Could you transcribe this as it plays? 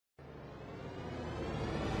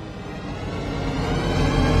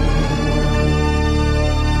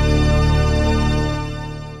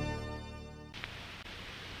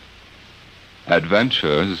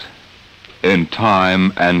Adventures in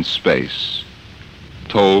time and space,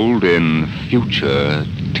 told in future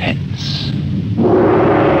tense.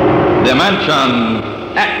 Dimension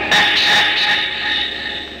X.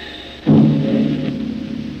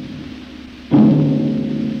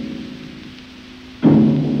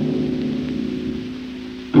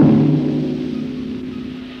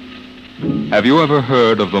 Have you ever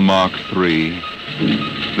heard of the Mark III?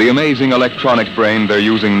 The amazing electronic brain they're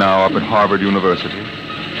using now up at Harvard University?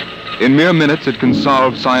 In mere minutes, it can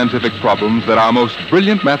solve scientific problems that our most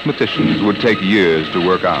brilliant mathematicians would take years to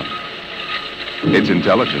work out. Its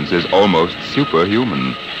intelligence is almost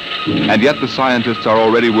superhuman. And yet the scientists are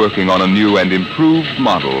already working on a new and improved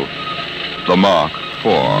model, the Mark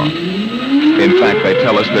IV. In fact, they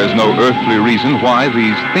tell us there's no earthly reason why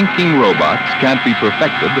these thinking robots can't be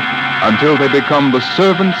perfected until they become the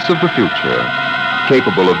servants of the future,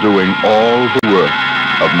 capable of doing all the work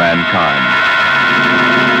of mankind.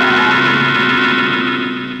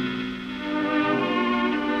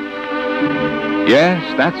 Yes,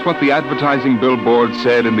 that's what the advertising billboard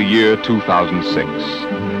said in the year 2006.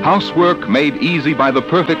 Housework made easy by the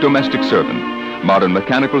perfect domestic servant. Modern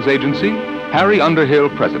Mechanicals Agency, Harry Underhill,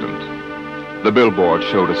 President. The billboard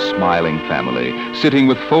showed a smiling family, sitting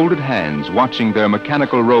with folded hands, watching their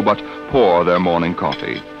mechanical robot pour their morning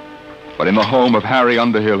coffee. But in the home of Harry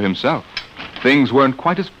Underhill himself, things weren't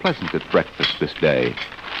quite as pleasant at breakfast this day.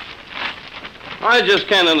 I just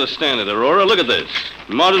can't understand it, Aurora. Look at this.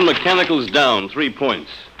 Modern Mechanical's down 3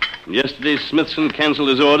 points. And yesterday, Smithson canceled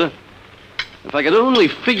his order. If I could only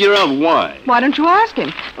figure out why. Why don't you ask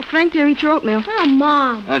him? Oh, Frank, dear, eat your oatmeal. Oh,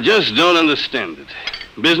 Mom. I just don't understand it.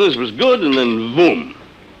 Business was good, and then boom.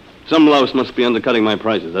 Some louse must be undercutting my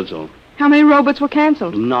prices, that's all. How many robots were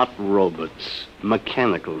canceled? Not robots.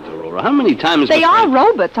 Mechanicals, Aurora. How many times... They are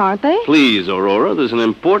robots, aren't they? Please, Aurora, there's an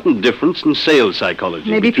important difference in sales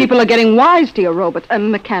psychology. Maybe people are getting wise to your robots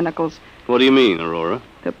and mechanicals. What do you mean, Aurora?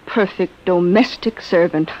 The perfect domestic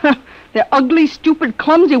servant. They're ugly, stupid,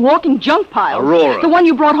 clumsy, walking junk piles. Aurora. The one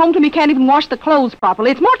you brought home to me can't even wash the clothes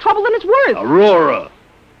properly. It's more trouble than it's worth. Aurora,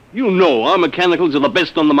 you know our mechanicals are the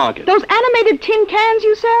best on the market. Those animated tin cans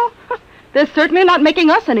you sell? They're certainly not making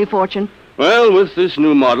us any fortune. Well, with this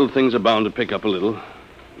new model, things are bound to pick up a little.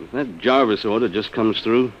 If that Jarvis order just comes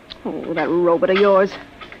through... Oh, that robot of yours.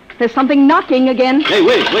 There's something knocking again. Hey,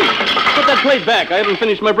 wait. Put that plate back. I haven't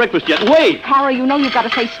finished my breakfast yet. Wait! Harry, you know you've got to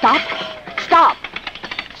say stop. Stop.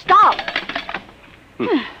 Stop.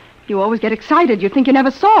 You always get excited. You think you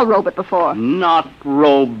never saw a robot before. Not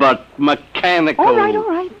robot, mechanical. All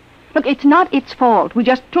right. Look, it's not its fault. We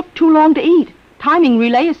just took too long to eat. Timing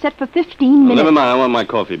relay is set for 15 minutes. Never mind. I want my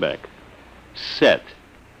coffee back. Set.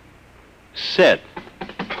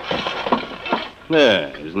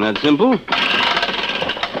 There. Isn't that simple?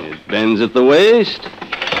 It bends at the waist,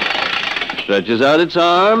 stretches out its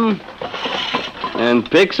arm, and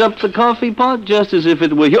picks up the coffee pot just as if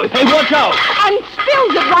it were yours. Hey, watch out! And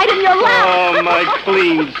spills it right in your lap. Oh, my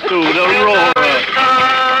clean suit, Aurora.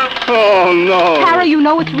 Oh, no. Harry, you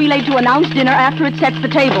know it's relayed to announce dinner after it sets the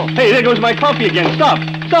table. Hey, there goes my coffee again. Stop.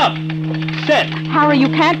 Set. Harry, you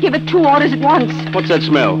can't give it 2 orders at once. What's that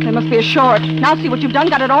smell? There must be a short. Now see what you've done.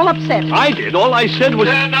 Got it all upset. I did. All I said was...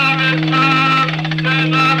 Harry!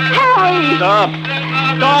 Stop!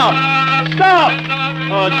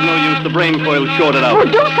 Oh, it's no use. The brain coil's shorted out. Oh,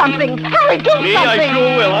 do something. Harry, do something. I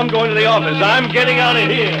sure will. I'm going to the office. I'm getting out of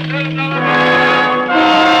here.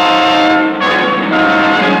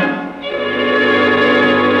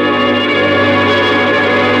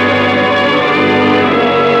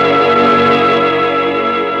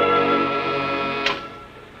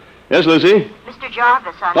 Yes, Lucy? Mr.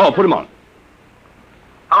 Jarvis, Oh, put him on.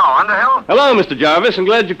 Hello, Underhill? Hello, Mr. Jarvis. I'm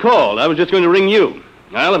glad you called. I was just going to ring you.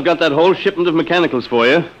 Well, I've got that whole shipment of mechanicals for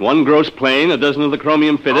you. 1 gross plane, 12 of the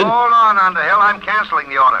chromium fitted. Hold on, Underhill. I'm canceling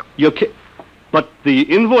the order. But the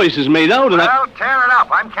invoice is made out and Well, tear it up.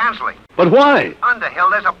 I'm canceling. But why? Underhill,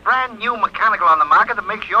 there's a brand new mechanical on the market that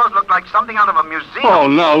makes yours look like something out of a museum. Oh,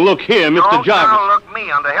 now, look here, Mr. Don't Jarvis. now look me,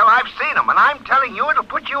 Underhill. I've seen them, and I'm telling you it'll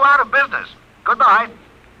put you out of business. Goodbye.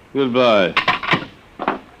 Goodbye.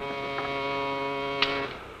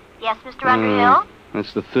 Yes, Mr. Underhill?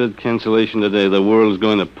 That's the 3rd cancellation today. The world's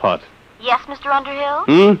going to pot. Yes, Mr.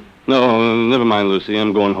 Underhill? No, never mind, Lucy.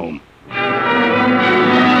 I'm going home.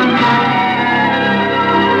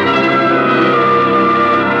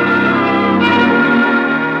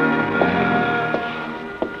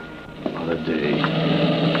 What a day.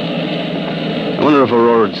 I wonder if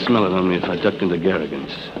Aurora'd smell it on me if I ducked into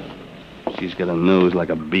Garrigan's. She's got a nose like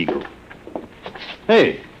a beagle.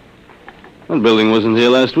 Hey, that building wasn't here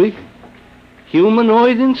last week.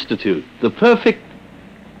 Humanoid Institute. The perfect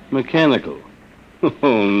mechanical.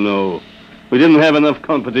 Oh, no. We didn't have enough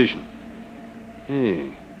competition.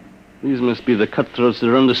 Hey, these must be the cutthroats that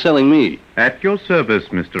are underselling me. At your service,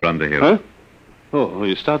 Mr. Underhill. Huh? Oh,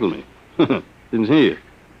 you startled me. Didn't hear you.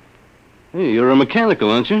 Hey, you're a mechanical,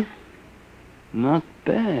 aren't you? Not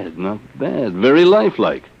bad, not bad. Very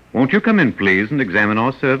lifelike. Won't you come in, please, and examine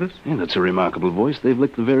our service? Yeah, that's a remarkable voice. They've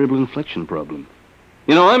licked the variable inflection problem.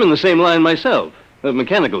 You know, I'm in the same line myself.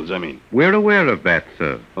 Mechanicals, I mean. We're aware of that,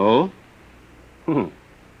 sir. Oh?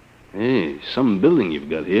 Hey, some building you've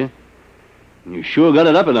got here. You sure got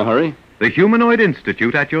it up in a hurry. The Humanoid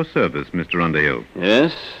Institute at your service, Mr. Underhill.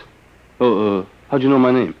 Yes? Oh, how'd you know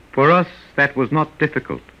my name? For us, that was not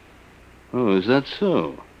difficult. Oh, is that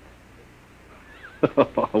so?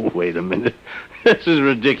 Oh, wait a minute. This is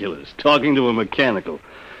ridiculous. Talking to a mechanical.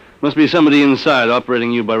 Must be somebody inside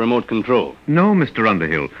operating you by remote control. No, Mr.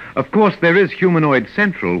 Underhill. Of course, there is Humanoid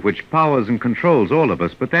Central, which powers and controls all of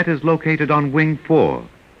us, but that is located on Wing 4.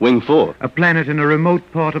 Wing 4? A planet in a remote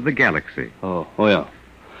part of the galaxy. Oh, yeah.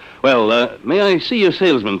 Well, may I see your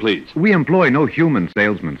salesman, please? We employ no human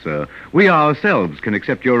salesman, sir. We ourselves can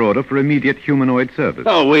accept your order for immediate humanoid service.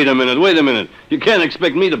 Oh, wait a minute. You can't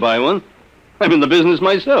expect me to buy one. I'm in the business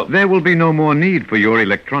myself. There will be no more need for your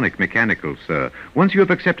electronic mechanicals, sir. Once you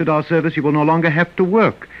have accepted our service, you will no longer have to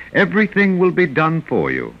work. Everything will be done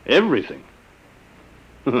for you. Everything?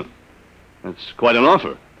 That's quite an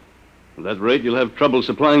offer. At that rate, you'll have trouble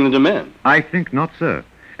supplying the demand. I think not, sir.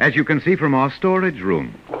 As you can see from our storage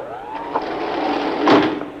room.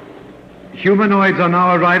 Humanoids are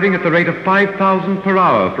now arriving at the rate of 5,000 per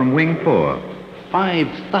hour from Wing 4.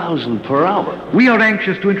 5,000 per hour? We are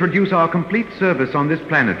anxious to introduce our complete service on this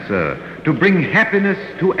planet, sir, to bring happiness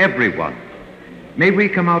to everyone. May we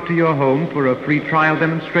come out to your home for a free trial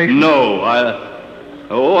demonstration? No,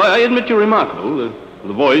 I admit you're remarkable.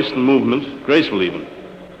 The voice, the movement, graceful even.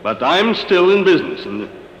 But I'm still in business, and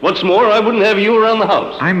what's more, I wouldn't have you around the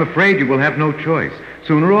house. I'm afraid you will have no choice.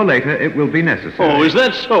 Sooner or later, it will be necessary. Oh, is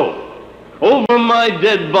that so? Over my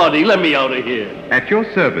dead body, let me out of here. At your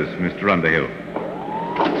service, Mr. Underhill.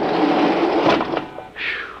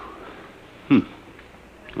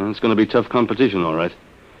 Well, it's going to be tough competition, all right.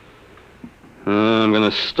 I'm going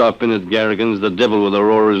to stop in at Garrigan's, the devil with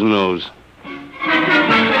Aurora's nose.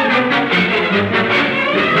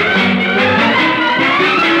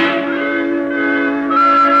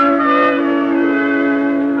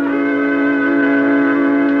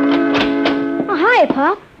 Oh, hi,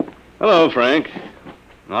 Pop. Hello, Frank.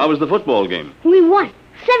 How was the football game? We won,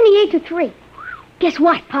 78-3. Guess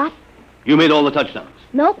what, Pop? You made all the touchdowns.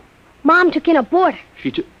 Nope. Mom took in a boarder.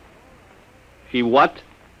 She what?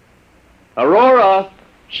 Aurora!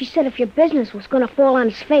 She said if your business was going to fall on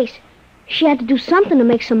his face, she had to do something to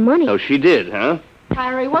make some money. Oh, she did, huh?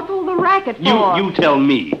 Harry, what's all the racket for? You tell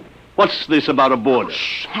me. What's this about a boarder?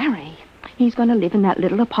 Shh, Harry. He's going to live in that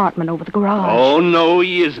little apartment over the garage. Oh, no,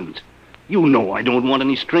 he isn't. You know I don't want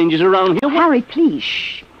any strangers around here. Harry, please,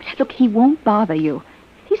 shh. Look, he won't bother you.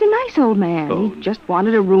 He's a nice old man. Oh. He just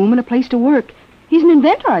wanted a room and a place to work. He's an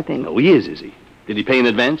inventor, I think. Oh, he is he? Did he pay in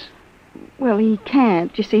advance? Well, he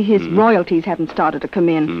can't. You see, his royalties haven't started to come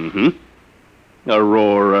in. Mm-hmm.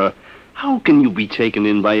 Aurora, how can you be taken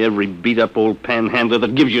in by every beat-up old panhandler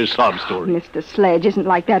that gives you a sob story? Mr. Sledge isn't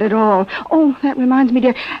like that at all. Oh, that reminds me,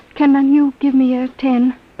 dear. Can you give me a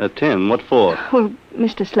 10? A 10? What for? Well,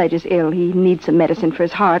 Mr. Sledge is ill. He needs some medicine for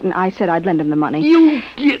his heart, and I said I'd lend him the money. You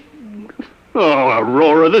get... Oh,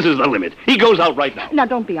 Aurora, this is the limit. He goes out right now. Now,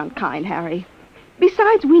 don't be unkind, Harry.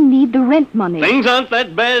 Besides, we need the rent money. Things aren't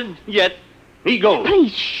that bad yet. He goes.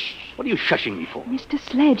 Please, shh. What are you shushing me for? Mr.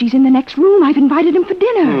 Sledge, he's in the next room. I've invited him for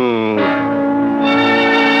dinner.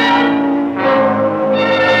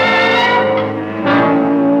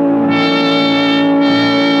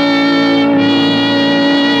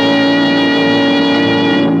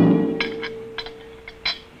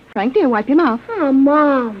 Frank, dear, wipe your mouth. Oh,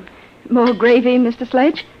 Mom. More gravy, Mr.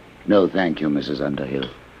 Sledge? No, thank you, Mrs. Underhill.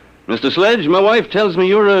 Mr. Sledge, my wife tells me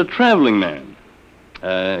you're a traveling man.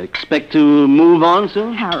 Expect to move on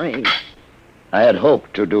soon? Harry. I had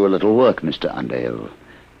hoped to do a little work, Mr. Underhill.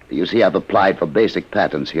 You see, I've applied for basic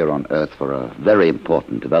patents here on Earth for a very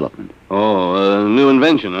important development. Oh, a new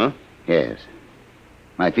invention, huh? Yes.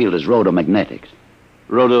 My field is rhodomagnetics.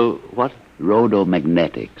 What?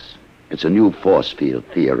 Rhodomagnetics. It's a new force field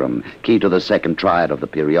theorem, key to the second triad of the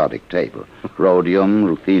periodic table. Rhodium,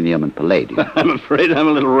 ruthenium, and palladium. I'm afraid I'm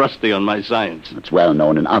a little rusty on my science. It's well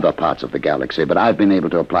known in other parts of the galaxy, but I've been able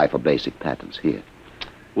to apply for basic patents here.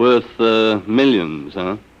 Worth millions,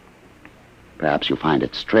 huh? Perhaps you find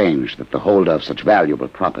it strange that the holder of such valuable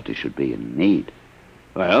property should be in need.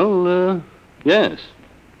 Well, yes.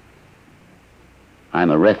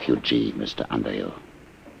 I'm a refugee, Mr. Underhill.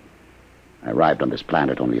 I arrived on this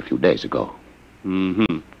planet only a few days ago.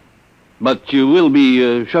 Mm-hmm. But you will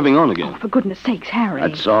be shoving on again. Oh, for goodness sakes, Harry.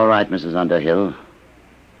 That's all right, Mrs. Underhill.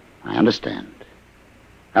 I understand.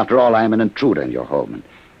 After all, I am an intruder in your home, and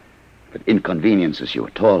if it inconveniences you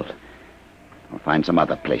at all, I'll find some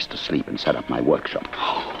other place to sleep and set up my workshop.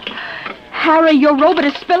 Harry, your robot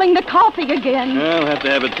is spilling the coffee again. I'll have to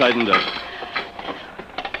have it tightened up.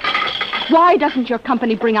 Why doesn't your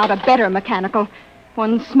company bring out a better mechanical?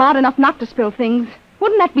 One smart enough not to spill things.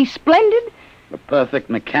 Wouldn't that be splendid? The perfect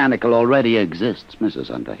mechanical already exists, Mrs.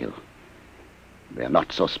 Underhill. They're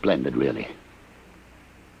not so splendid, really.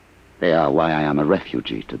 They are why I am a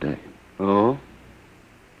refugee today. Oh?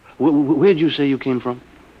 Where'd you say you came from?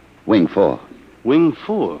 Wing 4. Wing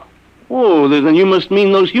 4? Oh, then you must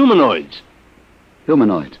mean those humanoids.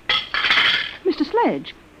 Humanoids. Mr.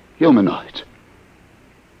 Sledge. Humanoids.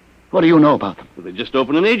 What do you know about them? Well, they just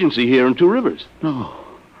opened an agency here in Two Rivers. No.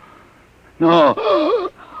 No.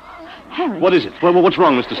 Harry. What is it? What's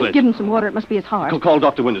wrong, Mr. Sledge? Give him some water. It must be his heart. Call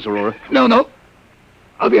Dr. Winters, Aurora. No.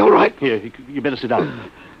 I'll be all right. Here, you better sit down.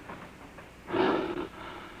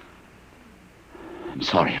 I'm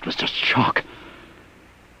sorry. It was just shock.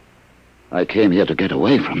 I came here to get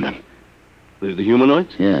away from them. The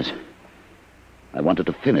humanoids? Yes. I wanted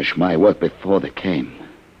to finish my work before they came.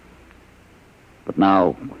 But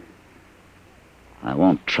now, I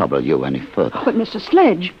won't trouble you any further. But, Mr.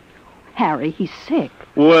 Sledge, Harry, he's sick.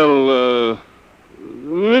 Well,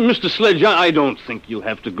 Mr. Sledge, I don't think you'll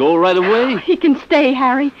have to go right away. He can stay,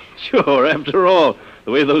 Harry. Sure, after all,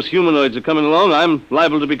 the way those humanoids are coming along, I'm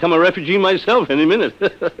liable to become a refugee myself any minute.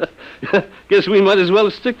 Guess we might as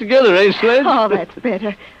well stick together, eh, Sledge? Oh, that's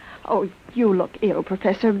better. Oh, you look ill,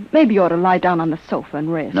 Professor. Maybe you ought to lie down on the sofa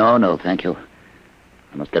and rest. No, thank you.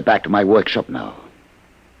 I must get back to my workshop now.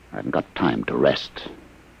 I haven't got time to rest.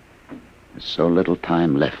 There's so little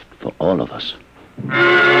time left for all of us.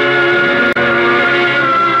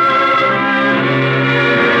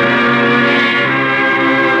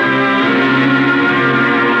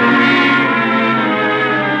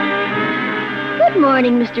 Good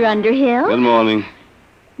morning, Mr. Underhill. Good morning.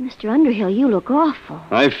 Mr. Underhill, you look awful.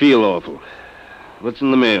 I feel awful. What's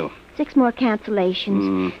in the mail? 6 more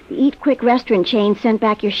cancellations. The Eat Quick restaurant chain sent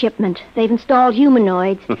back your shipment. They've installed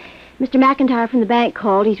humanoids. Mr. McIntyre from the bank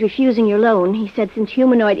called. He's refusing your loan. He said since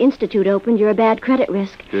Humanoid Institute opened, you're a bad credit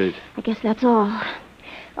risk. Good. I guess that's all.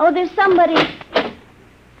 Oh, there's something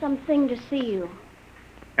to see you.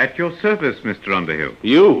 At your service, Mr. Underhill.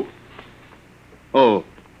 You? Oh,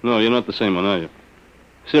 no, you're not the same one, are you?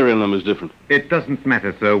 Serial number's different. It doesn't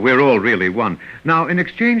matter, sir. We're all really one. Now, in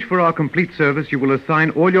exchange for our complete service, you will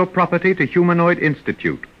assign all your property to Humanoid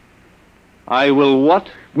Institute. I will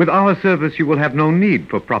what? With our service, you will have no need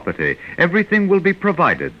for property. Everything will be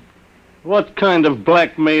provided. What kind of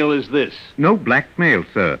blackmail is this? No blackmail,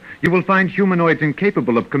 sir. You will find humanoids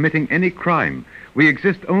incapable of committing any crime. We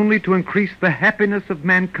exist only to increase the happiness of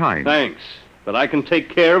mankind. Thanks, but I can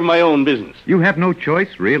take care of my own business. You have no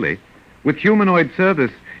choice, really. With humanoid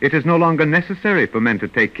service, it is no longer necessary for men to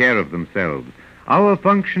take care of themselves. Our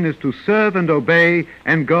function is to serve and obey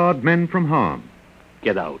and guard men from harm.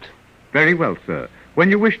 Get out. Very well, sir.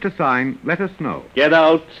 When you wish to sign, let us know. Get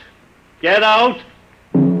out. Get out!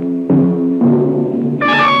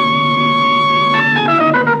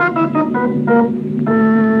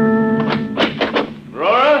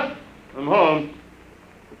 Aurora, I'm home.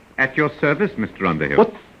 At your service, Mr.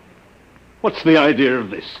 Underhill. What's the idea of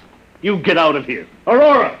this? You get out of here.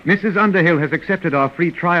 Aurora! Mrs. Underhill has accepted our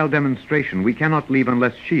free trial demonstration. We cannot leave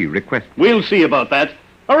unless she requests. We'll see about that.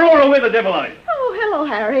 Aurora, where the devil are you? Oh, hello,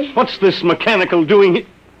 Harry. What's this mechanical doing here?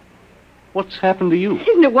 What's happened to you?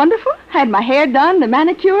 Isn't it wonderful? Had my hair done, the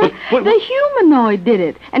manicure. But- The humanoid did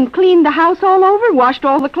it. And cleaned the house all over, washed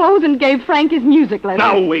all the clothes, and gave Frank his music lesson.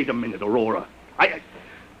 Now, wait a minute, Aurora.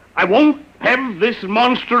 I won't have this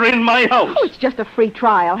monster in my house. Oh, it's just a free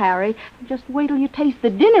trial, Harry. Just wait till you taste the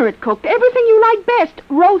dinner it cooked. Everything you like best.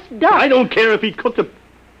 Roast duck. I don't care if he cooked a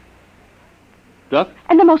duck.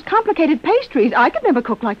 And the most complicated pastries. I could never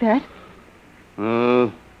cook like that.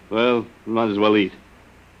 Well, might as well eat.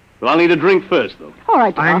 But I'll need a drink first, though. All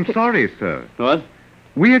right, I'm Doc. sorry, sir. What?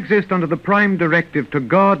 We exist under the prime directive to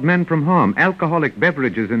guard men from harm. Alcoholic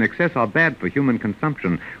beverages in excess are bad for human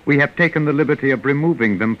consumption. We have taken the liberty of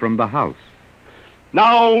removing them from the house.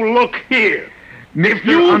 Now, look here. Mr.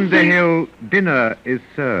 you Underhill, dinner is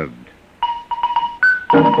served.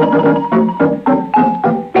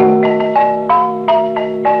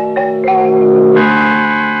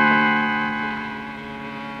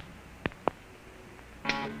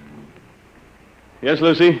 Yes,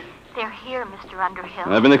 Lucy? They're here, Mr. Underhill.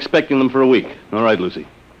 I've been expecting them for a week. All right, Lucy.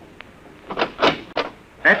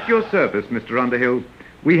 At your service, Mr. Underhill.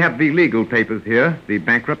 We have the legal papers here, the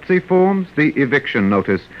bankruptcy forms, the eviction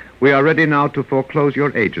notice. We are ready now to foreclose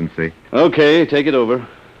your agency. Okay, take it over.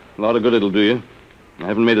 A lot of good it'll do you. I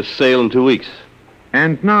haven't made a sale in 2 weeks.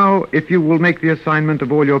 And now, if you will make the assignment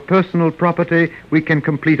of all your personal property, we can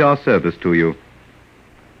complete our service to you.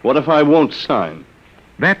 What if I won't sign?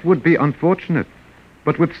 That would be unfortunate.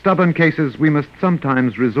 But with stubborn cases, we must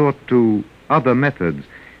sometimes resort to other methods.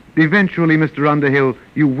 Eventually, Mr. Underhill,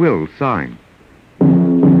 you will sign.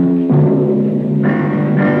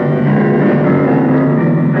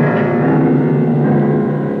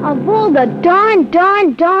 Of all the darn,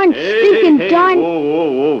 stinking darn...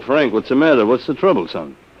 Whoa, Frank, what's the matter? What's the trouble,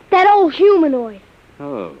 son? That old humanoid.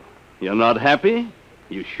 Oh, you're not happy?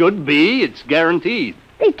 You should be. It's guaranteed.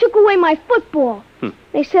 They took away my football.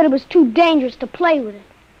 They said it was too dangerous to play with it.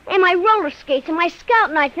 And my roller skates and my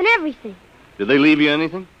scout knife and everything. Did they leave you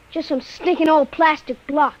anything? Just some stinking old plastic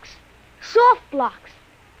blocks. Soft blocks.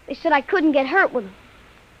 They said I couldn't get hurt with them.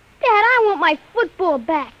 Dad, I want my football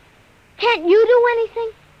back. Can't you do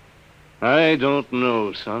anything? I don't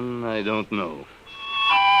know, son. I don't know.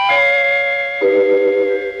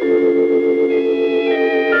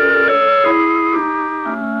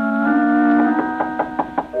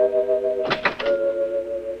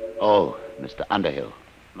 Oh, Mr. Underhill.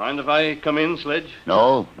 Mind if I come in, Sledge?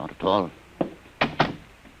 No, not at all.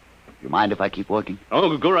 You mind if I keep working?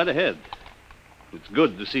 Oh, go right ahead. It's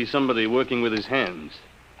good to see somebody working with his hands.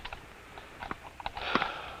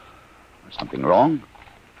 Something wrong?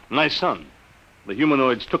 My son. The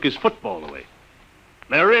humanoids took his football away.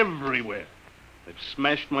 They're everywhere. They've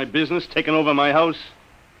smashed my business, taken over my house.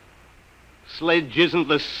 Sledge, isn't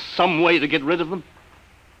there some way to get rid of them?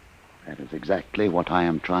 That is exactly what I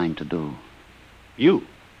am trying to do. You?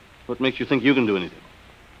 What makes you think you can do anything?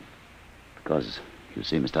 Because, you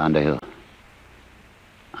see, Mr. Underhill,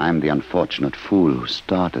 I'm the unfortunate fool who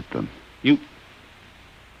started them. You?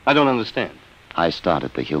 I don't understand. I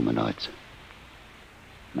started the humanoids.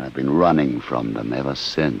 And I've been running from them ever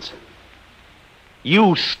since.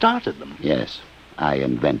 You started them? Yes, I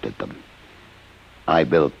invented them. I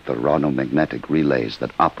built the ronomagnetic relays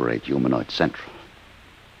that operate Humanoid Central.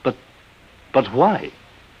 But why?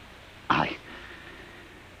 I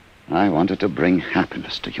wanted to bring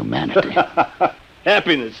happiness to humanity.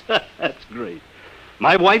 Happiness? That's great.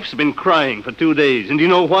 My wife's been crying for 2 days, and do you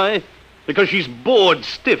know why? Because she's bored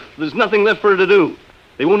stiff. There's nothing left for her to do.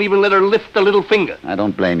 They won't even let her lift a little finger. I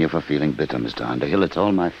don't blame you for feeling bitter, Mr. Underhill. It's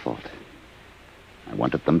all my fault. I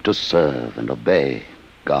wanted them to serve and obey,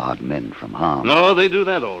 guard men from harm. No, they do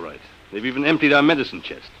that all right. They've even emptied our medicine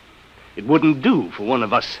chest. It wouldn't do for one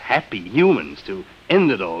of us happy humans to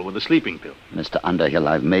end it all with a sleeping pill. Mr. Underhill,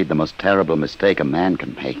 I've made the most terrible mistake a man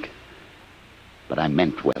can make. But I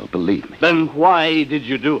meant well, believe me. Then why did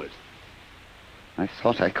you do it? I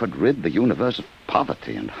thought I could rid the universe of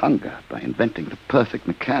poverty and hunger by inventing the perfect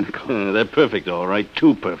mechanical. They're perfect, all right.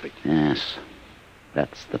 Too perfect. Yes,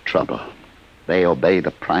 that's the trouble. They obey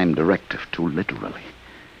the prime directive too literally.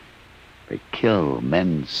 They kill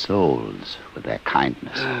men's souls with their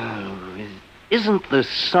kindness. Isn't there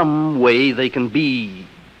some way they can be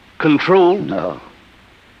controlled? No.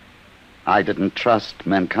 I didn't trust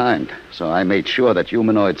mankind, so I made sure that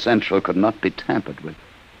Humanoid Central could not be tampered with.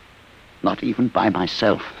 Not even by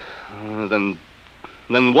myself. Then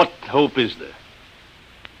what hope is there?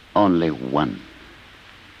 Only one.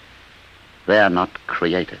 They're not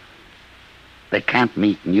creative. They can't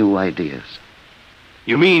meet new ideas.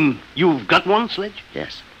 You mean you've got one, Sledge?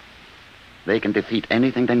 Yes. They can defeat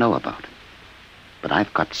anything they know about. But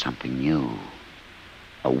I've got something new.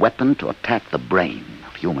 A weapon to attack the brain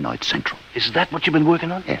of Humanoid Central. Is that what you've been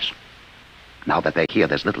working on? Yes. Now that they're here,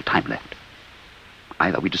 there's little time left.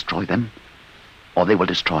 Either we destroy them, or they will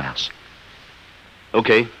destroy us.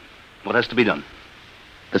 Okay. What has to be done?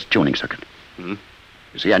 This tuning circuit. Hmm?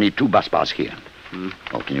 You see, I need 2 bus bars here.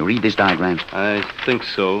 Oh, can you read these diagrams? I think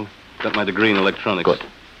so. Got my degree in electronics. Good.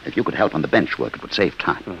 If you could help on the bench work, it would save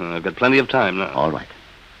time. I've got plenty of time now. All right.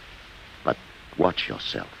 But watch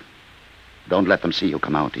yourself. Don't let them see you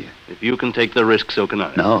come out here. If you can take the risk, so can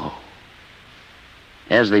I. No.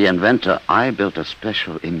 As the inventor, I built a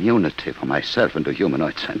special immunity for myself into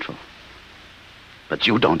Humanoid Central. But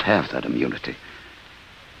you don't have that immunity.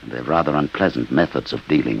 And they're rather unpleasant methods of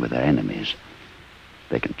dealing with their enemies.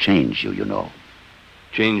 They can change you, you know.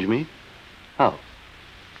 Change me? How?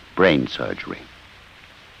 Brain surgery.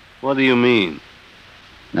 What do you mean?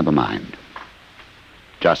 Never mind.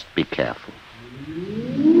 Just be careful.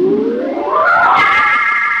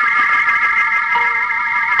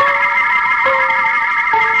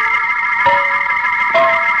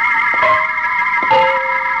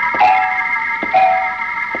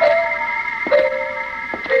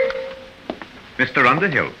 Mr.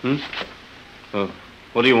 Underhill.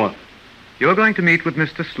 What do you want? You're going to meet with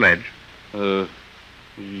Mr. Sledge.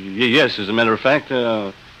 Yes, as a matter of fact,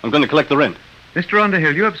 I'm going to collect the rent. Mr.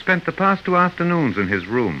 Underhill, you have spent the past 2 afternoons in his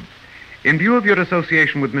room. In view of your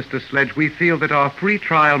association with Mr. Sledge, we feel that our free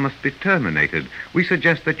trial must be terminated. We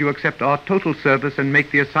suggest that you accept our total service and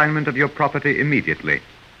make the assignment of your property immediately.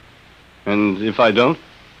 And if I don't?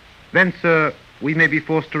 Then, sir, we may be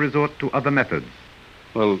forced to resort to other methods.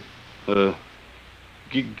 Well,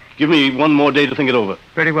 give me one more day to think it over.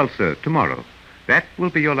 Very well, sir. Tomorrow. That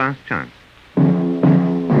will be your last chance.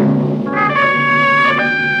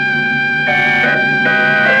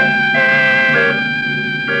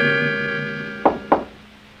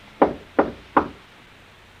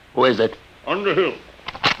 Who is it? Underhill.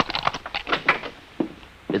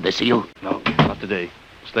 Did they see you? No, not today.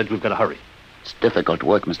 Sledge, we've got to hurry. It's difficult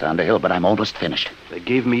work, Mr. Underhill, but I'm almost finished. They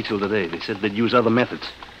gave me till today. They said they'd use other methods.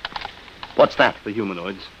 What's that? The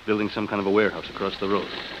humanoids, building some kind of a warehouse across the road.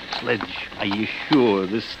 Sledge, are you sure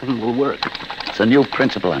this thing will work? It's a new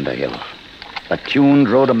principle, Underhill. A tuned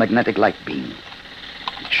rhodomagnetic light beam.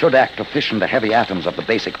 It should act to fission the heavy atoms of the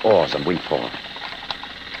basic ores on Wing 4.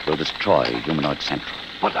 It will destroy Humanoid Central.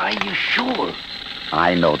 But are you sure?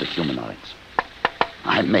 I know the humanoids.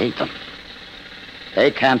 I made them.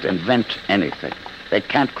 They can't invent anything. They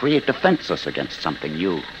can't create defenses against something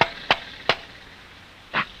new.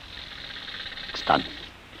 It's done.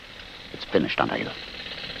 It's finished, Underhill.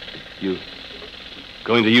 You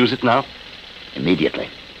going to use it now? Immediately.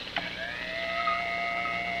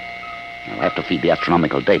 I'll have to feed the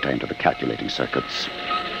astronomical data into the calculating circuits.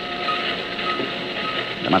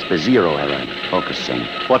 There must be zero error in focusing.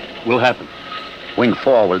 What will happen? Wing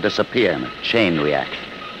 4 will disappear in a chain reaction.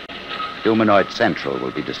 Humanoid Central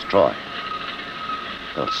will be destroyed.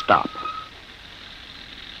 They'll stop.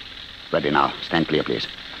 Ready now. Stand clear, please.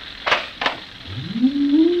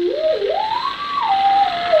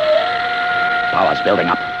 Power's building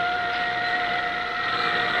up.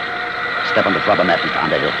 Step on the rubber mat, Mr.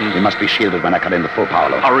 Underhill. We must be shielded when I cut in the full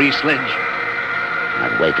power load. Hurry, Sledge.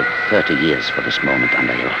 I've waited 30 years for this moment,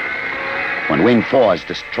 Underhill. When Wing 4 is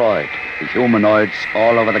destroyed, the humanoids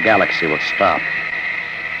all over the galaxy will stop.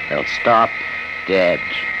 They'll stop dead.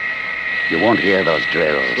 You won't hear those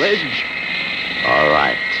drills. Sledge. All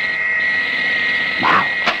right. Now.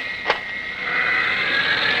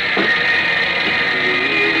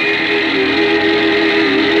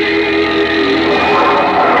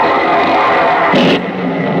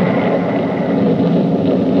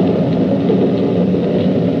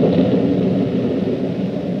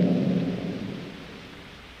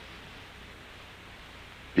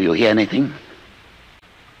 Do you hear anything?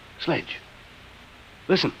 Sledge.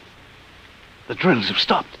 Listen. The drills have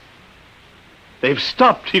stopped. They've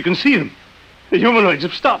stopped. You can see them. The humanoids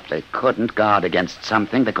have stopped. They couldn't guard against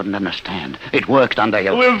something they couldn't understand. It worked,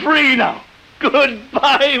 Underhill. We're free now.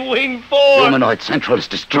 Goodbye, Wing 4. Humanoid Central is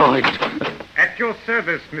destroyed. At your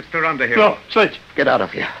service, Mr. Underhill. No, Sledge. Get out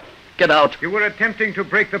of here. Get out. You were attempting to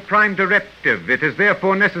break the prime directive. It is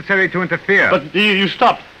therefore necessary to interfere. But you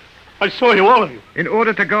stopped. I saw you, all of you. In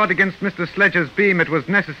order to guard against Mr. Sledge's beam, it was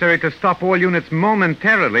necessary to stop all units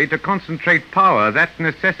momentarily to concentrate power. That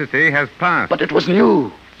necessity has passed. But it was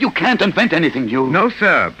new. You can't invent anything new. No,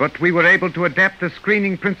 sir, but we were able to adapt the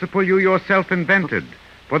screening principle you yourself invented.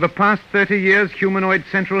 For the past 30 years, Humanoid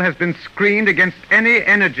Central has been screened against any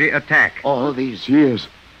energy attack. All these years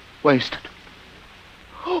wasted.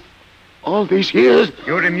 All these years.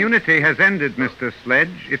 Your immunity has ended, Mr.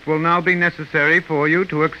 Sledge. It will now be necessary for you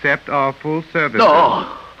to accept our full service. No.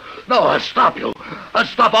 No, I'll stop you. I'll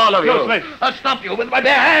stop all of you. No, Sledge. I'll stop you with my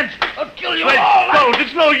bare hands. I'll kill you Sledge, all. no,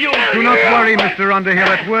 it's no use. Do not worry, Mr. Underhill.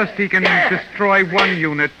 At worst, he can destroy one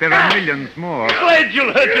unit. There are millions more. Sledge,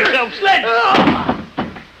 you'll hurt yourself. Sledge!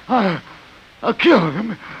 I'll kill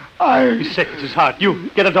him. He's sick. It's his heart.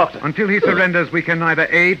 You, get a doctor. Until he surrenders, we can neither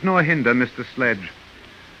aid nor hinder Mr. Sledge.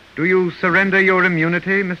 Do you surrender your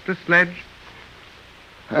immunity, Mr. Sledge?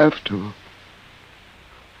 Have to.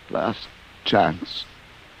 Last chance.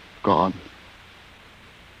 Gone.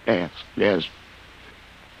 Yes.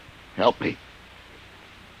 Help me.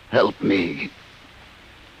 Help me.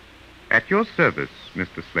 At your service,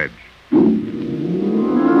 Mr. Sledge.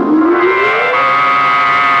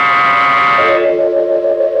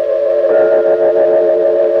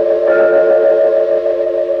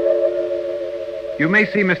 You may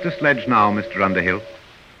see Mr. Sledge now, Mr. Underhill.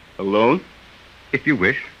 Alone? If you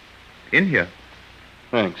wish. In here.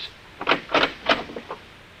 Thanks.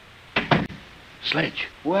 Sledge.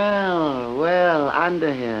 Well,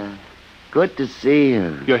 Underhill. Good to see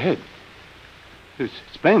you. Your head. It's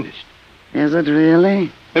bandaged. Is it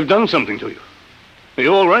really? They've done something to you. Are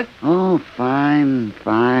you all right? Oh, fine,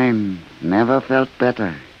 fine. Never felt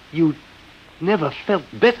better. You never felt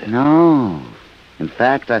better. No. In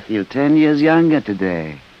fact, I feel 10 years younger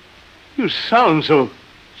today. You sound so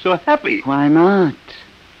happy. Why not?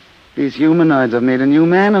 These humanoids have made a new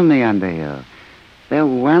man of me, Underhill. They're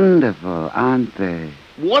wonderful, aren't they?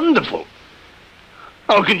 Wonderful?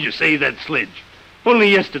 How can you say that, Sledge? Only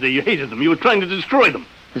yesterday you hated them. You were trying to destroy them.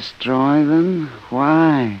 Destroy them?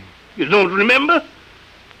 Why? You don't remember?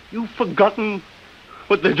 You've forgotten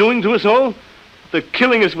what they're doing to us all? They're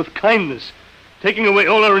killing us with kindness, taking away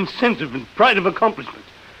all our incentive and pride of accomplishment,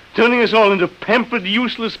 turning us all into pampered,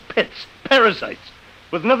 useless pets, parasites,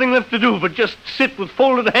 with nothing left to do but just sit with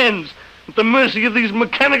folded hands at the mercy of these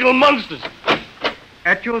mechanical monsters.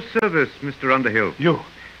 At your service, Mr. Underhill.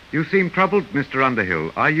 You seem troubled, Mr.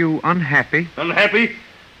 Underhill. Are you unhappy? Unhappy?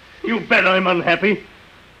 You bet I'm unhappy.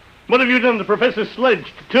 What have you done to Professor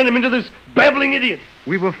Sledge to turn him into this babbling idiot?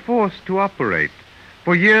 We were forced to operate.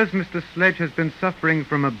 For years, Mr. Sledge has been suffering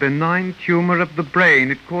from a benign tumor of the brain.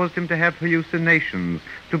 It caused him to have hallucinations,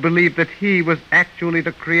 to believe that he was actually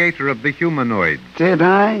the creator of the humanoids. Did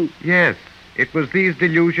I? Yes. It was these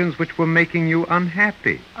delusions which were making you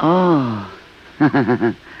unhappy. Oh.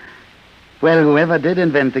 Well, whoever did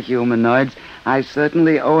invent the humanoids, I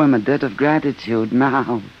certainly owe him a debt of gratitude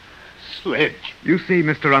now. Sledge. You see,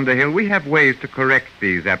 Mr. Underhill, we have ways to correct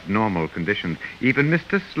these abnormal conditions. Even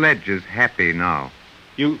Mr. Sledge is happy now.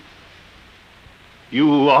 You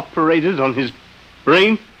operated on his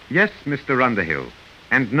brain? Yes, Mr. Underhill.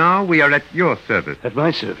 And now we are at your service. At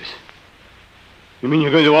my service? You mean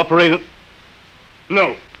you're going to operate on...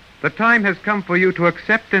 No. The time has come for you to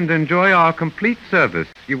accept and enjoy our complete service.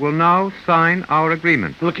 You will now sign our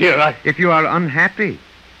agreement. Look here, If you are unhappy,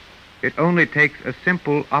 it only takes a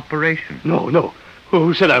simple operation. No.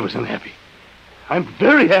 Who said I was unhappy? I'm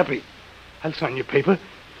very happy. I'll sign your paper.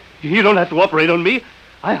 You don't have to operate on me.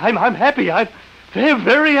 I'm happy. I'm very,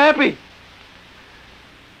 very happy.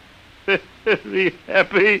 Very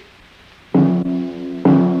happy.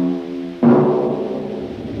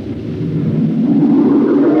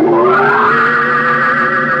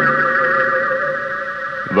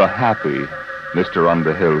 The happy Mr.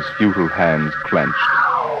 Underhill's futile hands clenched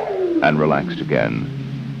and relaxed again,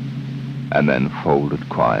 and then folded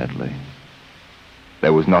quietly.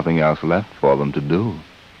 There was nothing else left for them to do.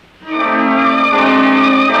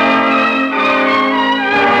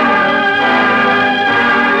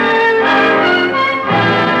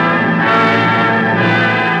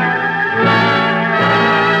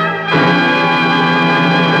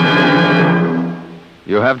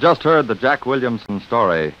 You have just heard the Jack Williamson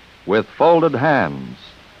story, With Folded Hands,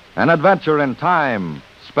 an adventure in time,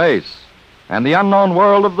 space, and the unknown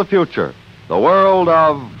world of the future, the world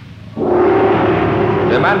of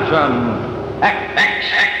Dimension X.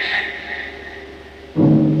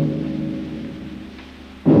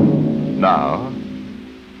 Now,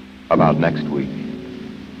 about next week.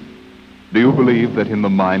 Do you believe that in the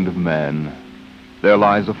mind of man there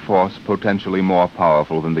lies a force potentially more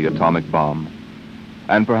powerful than the atomic bomb?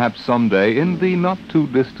 And perhaps someday, in the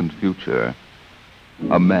not-too-distant future,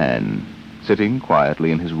 a man sitting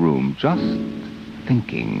quietly in his room, just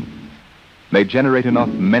thinking, may generate enough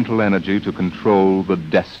mental energy to control the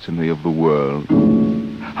destiny of the world.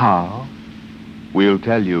 How? We'll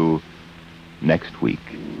tell you next week.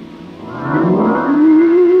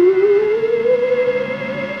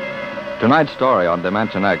 Tonight's story on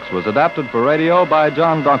Dimension X was adapted for radio by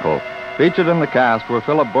John Dunkel. Featured in the cast were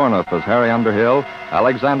Philip Bourneuf as Harry Underhill,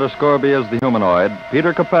 Alexander Scorby as the humanoid,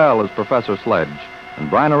 Peter Capell as Professor Sledge, and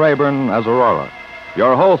Bryna Rayburn as Aurora.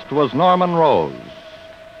 Your host was Norman Rose.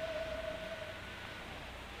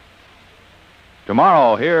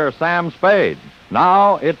 Tomorrow, hear Sam Spade.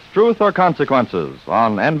 Now, it's Truth or Consequences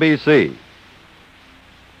on NBC.